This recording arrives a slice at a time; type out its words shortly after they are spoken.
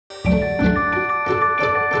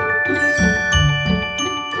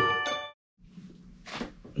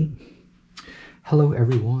Hello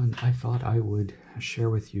everyone, I thought I would share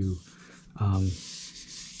with you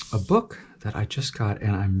a book that I just got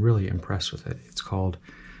and I'm really impressed with it. It's called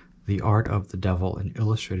The Art of the Devil, an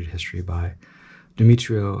Illustrated History by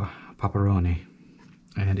Demetrio Paparoni.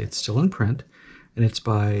 And it's still in print, and it's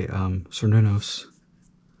by Cernunnos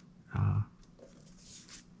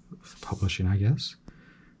Publishing, I guess.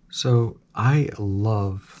 So I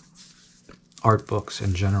love art books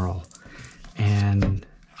in general, and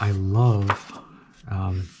I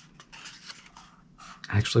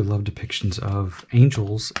actually love depictions of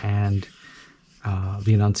angels and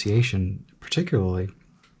the Annunciation particularly,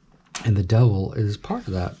 and the devil is part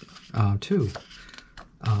of that too.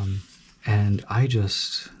 And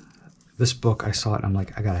this book, I saw it and I'm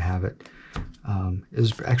like, I gotta have it. It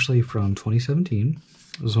was actually from 2017.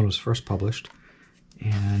 It was when it was first published,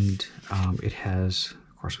 and it has,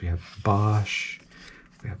 of course, we have Bosch,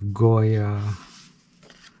 we have Goya,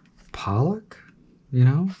 Pollock, you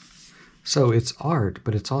know? So it's art,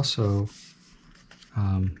 but it's also,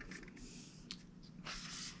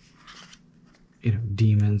 you know,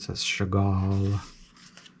 demons, that's Chagall.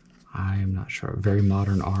 I'm not sure. Very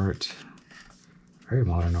modern art. Very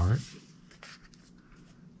modern art.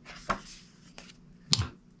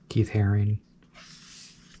 Keith Haring.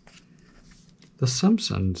 The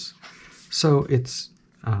Simpsons. So it's,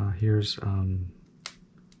 here's,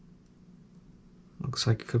 looks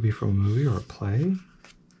like it could be from a movie or a play.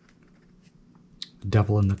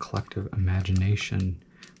 Devil in the Collective Imagination.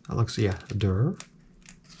 That looks, yeah, Dur.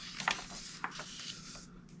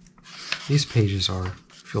 These pages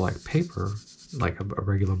feel like paper, like a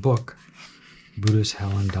regular book. Buddha's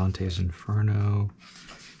Hell and Dante's Inferno.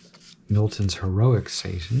 Milton's Heroic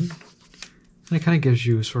Satan. And it kind of gives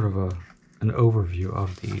you sort of an overview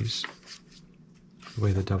of these, the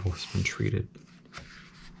way the devil has been treated.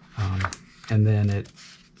 And then it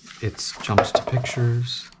jumps to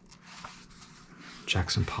pictures.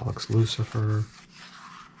 Jackson Pollock's Lucifer.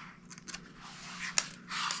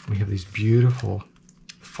 We have these beautiful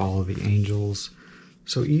Fall of the Angels.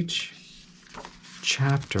 So each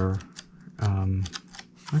chapter,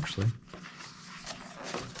 actually,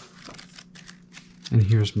 and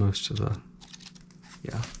here's most of the,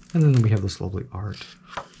 yeah. And then we have this lovely art.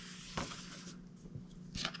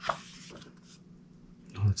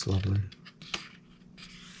 Oh, that's lovely.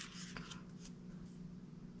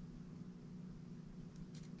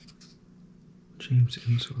 James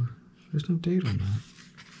Ensor. There's no date on that.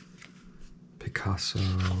 Picasso.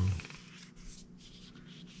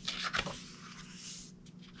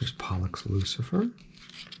 There's Pollock's Lucifer.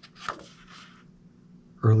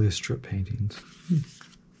 Earliest strip paintings.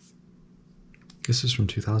 This is from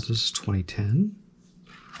 2000, this is 2010.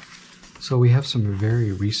 So we have some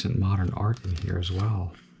very recent modern art in here as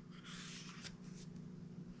well.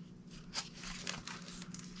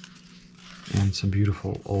 And some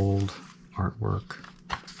beautiful old artwork.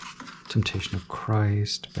 Temptation of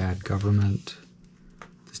Christ, Bad Government,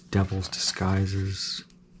 this Devil's Disguises,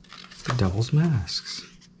 the Devil's Masks.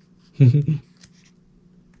 I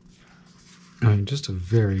mean, just a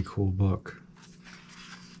very cool book.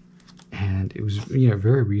 And it was, you know,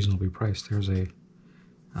 very reasonably priced. There's a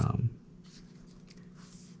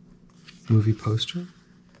movie poster,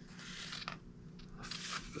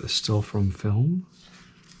 a still from film.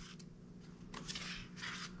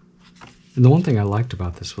 And the one thing I liked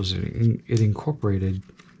about this was it incorporated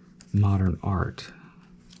modern art.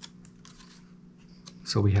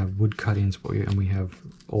 So we have wood cuttings, and we have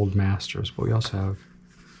old masters, but we also have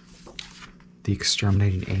the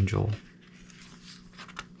Exterminating Angel,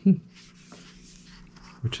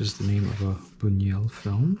 which is the name of a Buñuel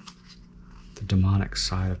film, The Demonic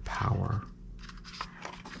Side of Power.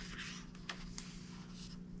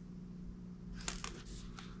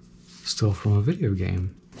 Still from a video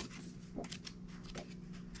game.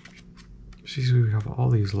 See, we have all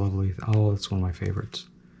these lovely, oh, that's one of my favorites.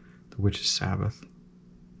 The Witch's Sabbath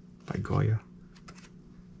by Goya.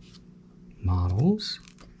 Models.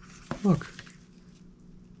 Look.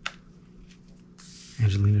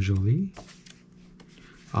 Angelina Jolie.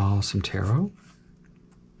 Oh, some tarot.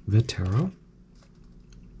 The tarot.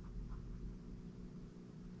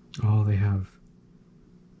 Oh, they have,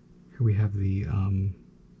 here we have the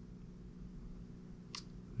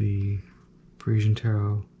Parisian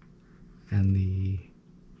tarot. And the,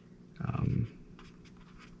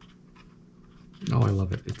 oh, I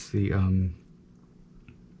love it. It's the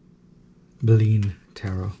Belen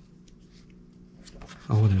Tarot.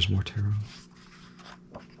 Oh, and there's more tarot.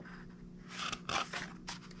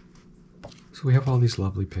 So we have all these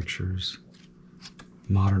lovely pictures.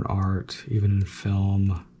 Modern art, even in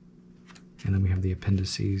film. And then we have the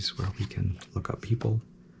appendices where we can look up people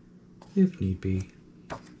if need be.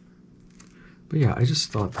 But yeah, I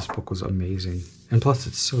just thought this book was amazing. And plus,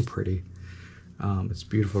 it's so pretty. It's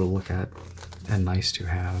beautiful to look at and nice to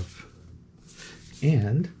have.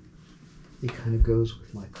 And it kind of goes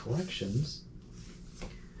with my collections.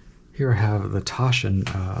 Here I have the Taschen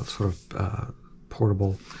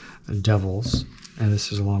portable devils, and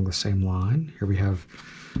this is along the same line. Here we have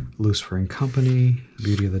Lucifer and Company,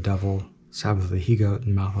 Beauty of the Devil, Sabbath of the He-Goat,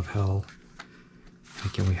 and Mouth of Hell.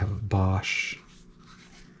 Again, we have Bosch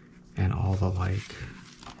and all the like.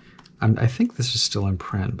 I think this is still in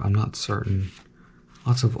print, but I'm not certain.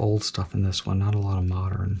 Lots of old stuff in this one, not a lot of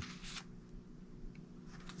modern.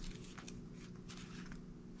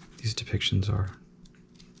 These depictions are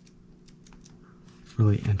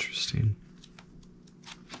really interesting.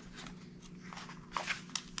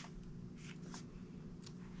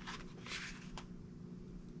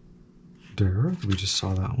 There, we just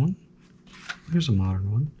saw that one. Here's a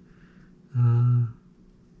modern one.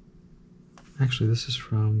 Actually, this is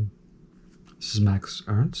Max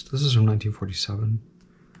Ernst. This is from 1947.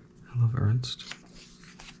 I love Ernst.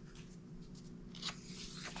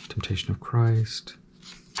 Temptation of Christ.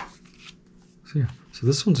 So yeah, so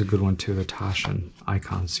this one's a good one too, the Taschen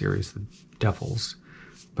Icon series, The Devils,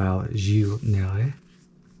 by Gilles Neret.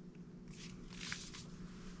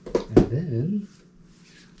 And then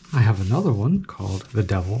I have another one called The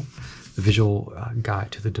Devil, The Visual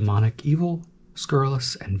Guide to the Demonic Evil,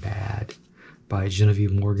 Scurrilous, and Bad, by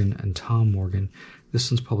Genevieve Morgan and Tom Morgan. This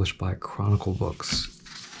one's published by Chronicle Books,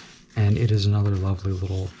 and it is another lovely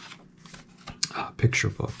little picture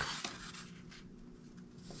book.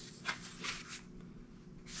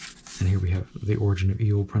 And here we have The Origin of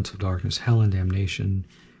Evil, Prince of Darkness, Hell and Damnation,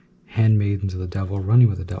 Handmaidens of the Devil, Running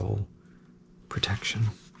with the Devil, Protection.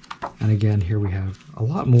 And again, here we have a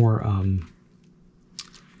lot more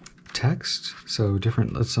text, so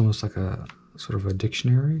different. It's almost like a sort of a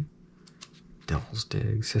dictionary. Devil's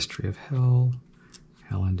Digs, History of Hell,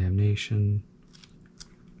 Hell and Damnation.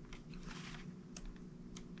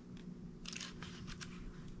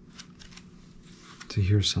 So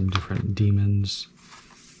here's some different demons.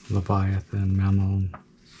 Leviathan, Mammon.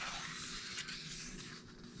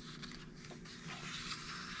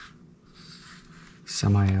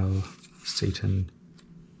 Samael, Satan,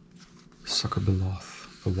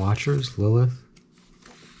 Succobeloth, the Watchers, Lilith,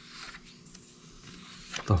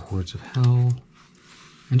 the Hordes of Hell,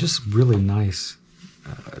 and just really nice,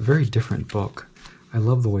 very different book. I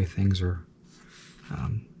love the way things are.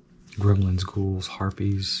 Gremlins, ghouls,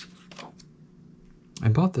 harpies. I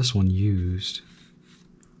bought this one used.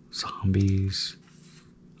 Zombies.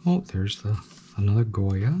 Oh, there's another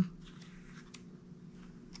Goya.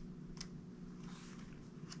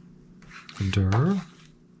 Dur.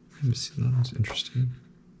 Let me see, that one's interesting.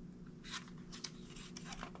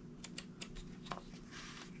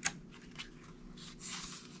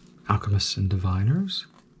 Alchemists and Diviners.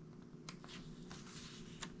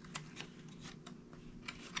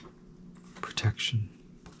 Protection.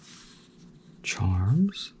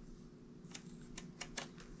 Charms.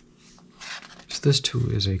 So this too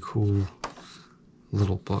is a cool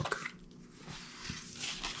little book.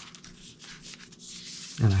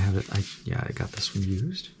 And I have it, I got this one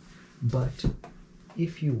used. But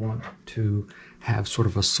if you want to have sort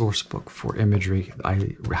of a source book for imagery,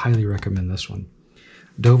 I highly recommend this one.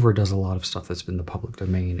 Dover does a lot of stuff that's been the public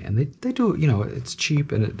domain, and they do, it's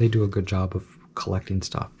cheap, and they do a good job of collecting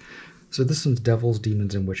stuff. So this one's Devils,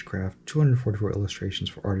 Demons, and Witchcraft, 244 illustrations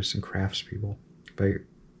for artists and craftspeople by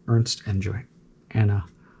Ernst and Johanna.